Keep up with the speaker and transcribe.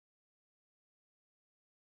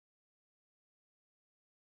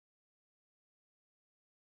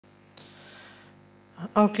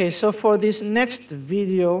Okay, so for this next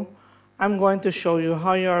video, I'm going to show you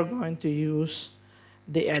how you are going to use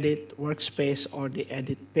the edit workspace or the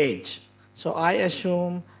edit page. So I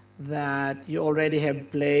assume that you already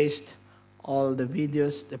have placed all the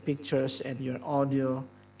videos, the pictures, and your audio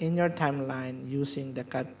in your timeline using the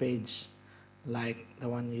cut page like the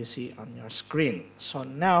one you see on your screen. So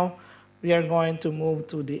now we are going to move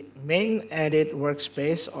to the main edit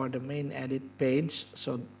workspace or the main edit page.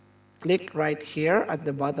 So click right here at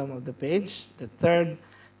the bottom of the page, the third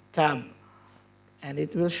tab, and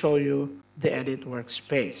it will show you the edit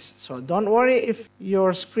workspace. So don't worry if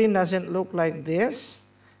your screen doesn't look like this.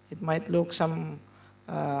 It might look some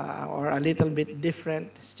or a little bit different.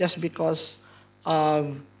 It's just because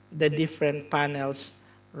of the different panels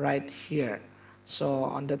right here. So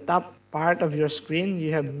on the top part of your screen,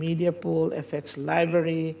 you have media pool, effects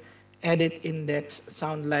library, edit index,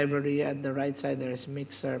 sound library. At the right side, there is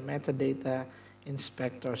mixer, metadata,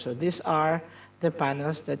 inspector. So these are the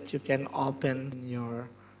panels that you can open in your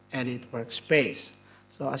edit workspace.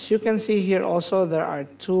 So as you can see here also, there are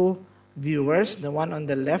two viewers. The one on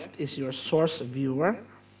the left is your source viewer,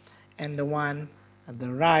 and the one at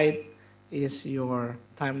the right is your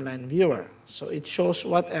timeline viewer. So it shows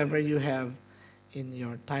whatever you have in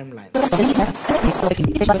your timeline.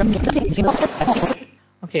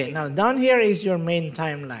 Okay, now down here is your main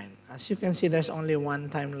timeline. As you can see, there's only one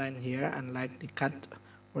timeline here, unlike the cut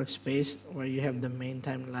workspace where you have the main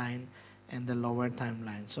timeline and the lower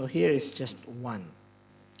timeline. So here is just one.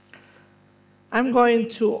 I'm going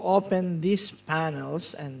to open these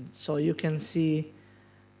panels and so you can see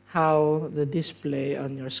how the display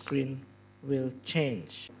on your screen will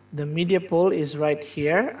change. The media pool is right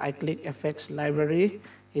here. I click effects library.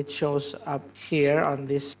 It shows up here on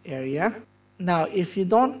this area. Now, if you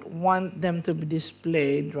don't want them to be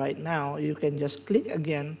displayed right now, you can just click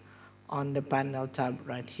again on the panel tab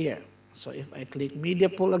right here. So if I click media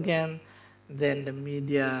pool again, then the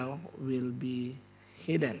media will be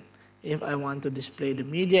hidden. If I want to display the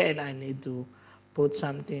media and I need to put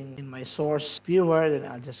something in my source viewer,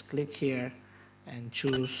 then I'll just click here and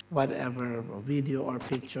choose whatever video or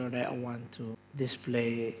picture that I want to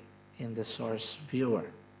display in the source viewer.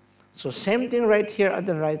 So same thing right here at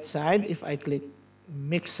the right side. If I click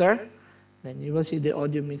mixer, then you will see the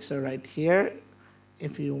audio mixer right here.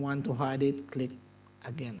 If you want to hide it, click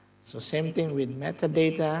again. So same thing with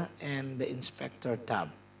metadata and the inspector tab.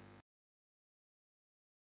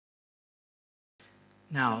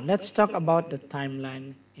 Now let's talk about the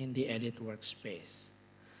timeline in the edit workspace.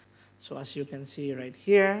 So as you can see right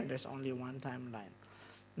here, there's only one timeline.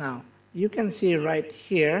 Now you can see right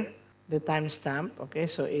here the timestamp, okay,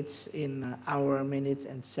 so it's in hour, minutes,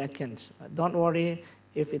 and seconds. But don't worry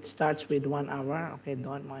if it starts with 1 hour, okay,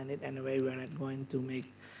 don't mind it. Anyway, we're not going to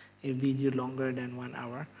make a video longer than 1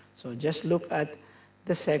 hour. So just look at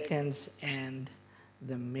the seconds and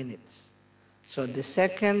the minutes. So the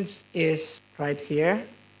seconds is right here,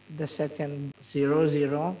 the second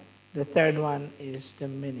 00, the third one is the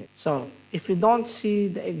minute. So if you don't see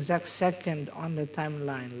the exact second on the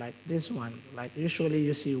timeline like this one, like usually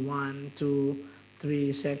you see 1, 2,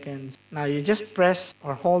 3 seconds. Now you just press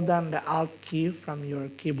or hold down the Alt key from your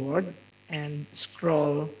keyboard and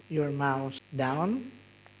scroll your mouse down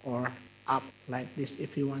or up like this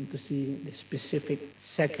if you want to see the specific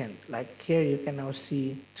second. Like here you can now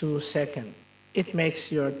see 2 seconds. It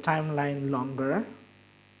makes your timeline longer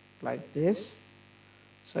like this.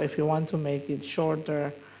 So if you want to make it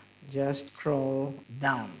shorter, just scroll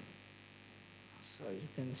down. So you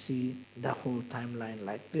can see the whole timeline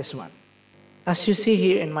like this one. As you see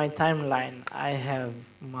here in my timeline, I have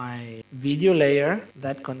my video layer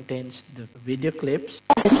that contains the video clips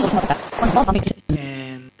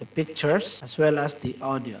and the pictures as well as the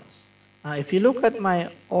audios. Now if you look at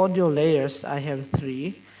my audio layers, I have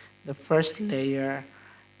 3. The first layer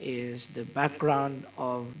is the background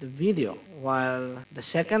of the video, while the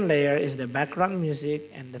second layer is the background music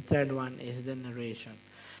and the third one is the narration.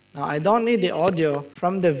 Now I don't need the audio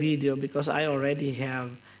from the video because I already have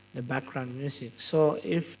the background music. So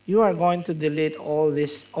if you are going to delete all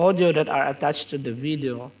this audio that are attached to the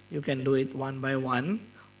video, you can do it one by one,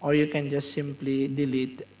 or you can just simply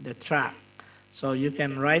delete the track. So you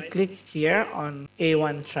can right click here on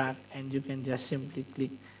A1 track and you can just simply click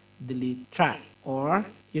delete track, or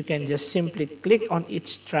you can just simply click on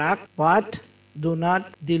each track but do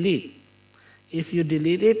not delete. If you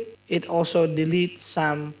delete it, it also deletes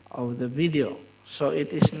some of the video. So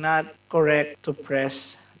it is not correct to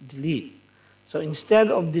press delete. So instead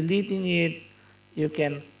of deleting it, you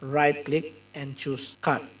can right click and choose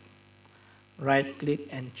cut. Right click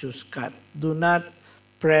and choose cut. Do not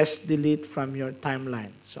press delete from your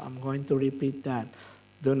timeline. So I'm going to repeat that.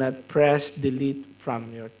 Do not press delete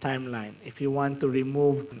from your timeline. If you want to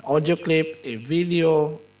remove an audio clip, a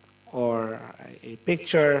video, or a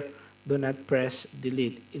picture, do not press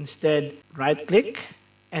delete. Instead, right-click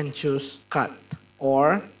and choose cut.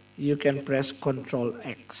 Or you can press Ctrl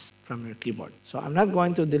X from your keyboard. So I'm not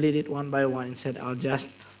going to delete it one by one. Instead, I'll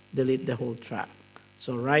just delete the whole track.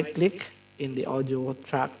 So right-click in the audio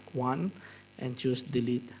track 1 and choose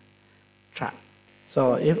delete track.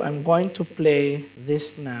 So if I'm going to play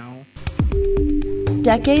this now,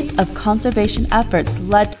 decades of conservation efforts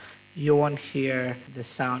led. You won't hear the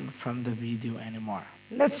sound from the video anymore.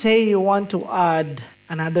 Let's say you want to add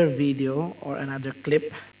another video or another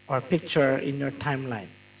clip or picture in your timeline.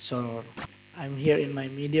 So I'm here in my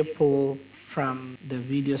media pool. From the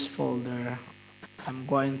videos folder, I'm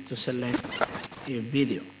going to select a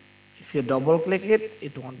video. If you double click it,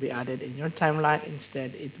 it won't be added in your timeline.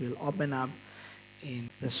 Instead, it will open up in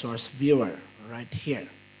the source viewer right here.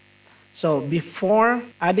 So before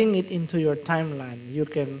adding it into your timeline, you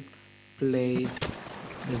can play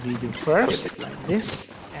the video first like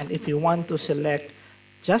this. And if you want to select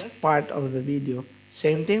just part of the video,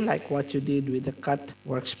 same thing like what you did with the cut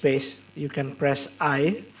workspace, you can press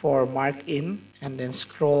I for mark in and then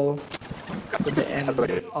scroll to the end of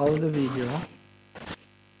the video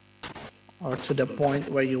or to the point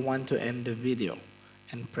where you want to end the video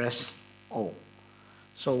and press O.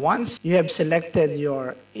 So once you have selected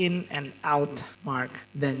your in and out mark,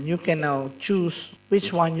 then you can now choose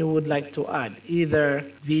which one you would like to add, either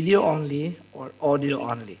video only or audio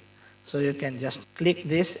only. So you can just click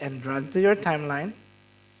this and drag to your timeline.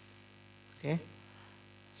 Okay.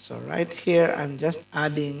 So right here, I'm just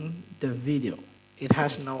adding the video. It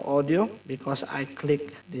has no audio because I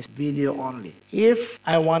click this video only. If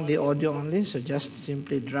I want the audio only, so just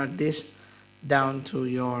simply drag this down to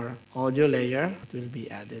your audio layer, it will be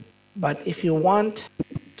added. But if you want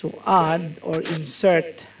to add or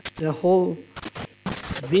insert the whole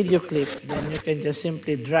video clip, then you can just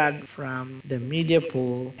simply drag from the media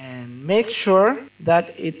pool and make sure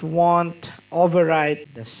that it won't override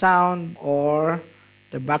the sound or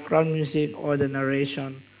the background music or the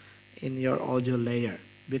narration in your audio layer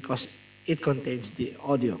because it contains the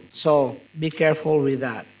audio. So be careful with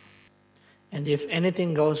that. And if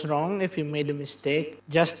anything goes wrong, if you made a mistake,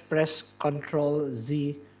 just press Ctrl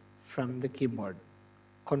Z from the keyboard.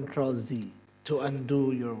 Ctrl Z to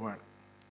undo your work.